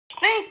I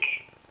think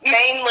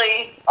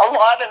mainly a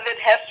lot of it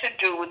has to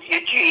do with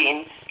your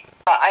genes.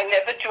 I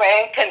never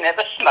drank and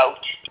never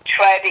smoked.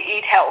 Try to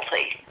eat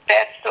healthy.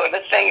 That sort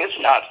of thing is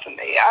not for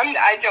me.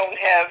 I don't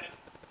have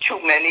too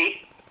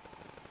many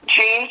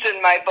genes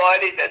in my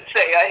body that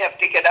say I have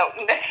to get out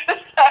and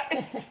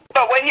exercise.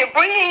 But when you're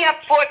bringing up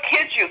 4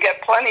 kids, you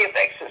get plenty of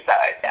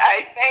exercise.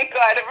 I thank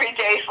God every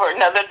day for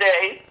another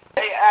day.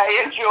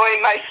 I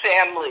enjoy my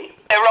family.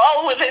 They're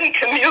all within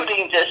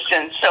commuting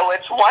distance, so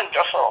it's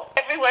wonderful.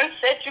 Everyone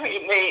said to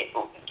me,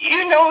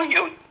 you know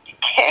you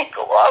can't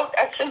go out.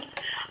 I said,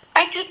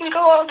 I didn't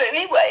go out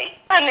anyway.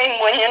 I mean,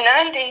 when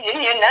you're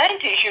in your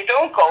 90s, you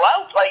don't go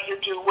out like you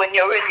do when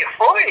you're in your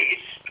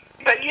 40s.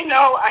 But, you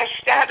know, I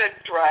started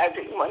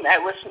driving when I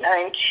was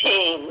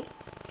 19.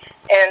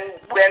 And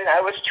when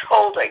I was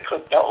told I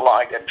could no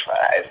longer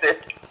drive,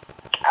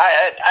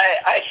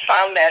 I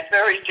found that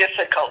very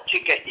difficult to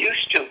get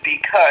used to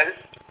because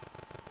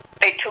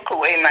they took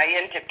away my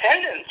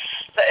independence.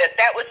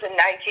 That was in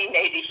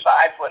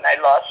 1985 when I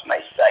lost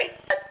my sight.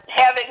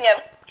 Having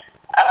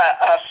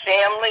a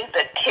family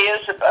that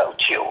cares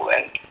about you,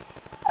 and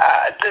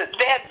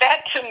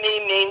that to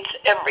me means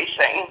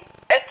everything.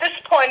 At this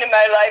point in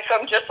my life,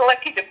 I'm just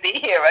lucky to be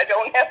here. I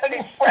don't have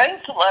any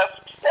friends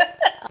left.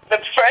 The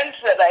friends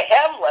that I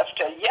have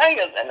left are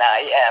younger than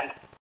I am.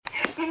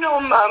 You know,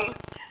 Mom,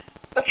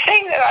 the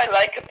thing that I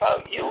like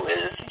about you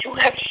is you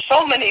have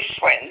so many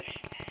friends,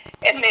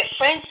 and they're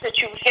friends that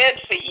you've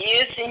had for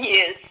years and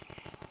years.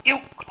 You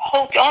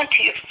hold on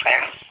to your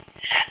friends.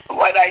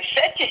 What I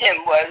said to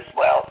him was,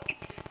 well,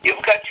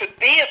 you've got to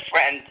be a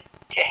friend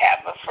to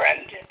have a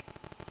friend.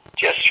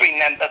 Just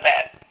remember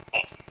that.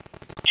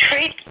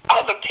 Treat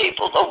other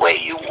people the way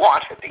you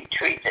want to be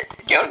treated.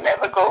 You'll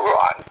never go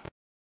wrong.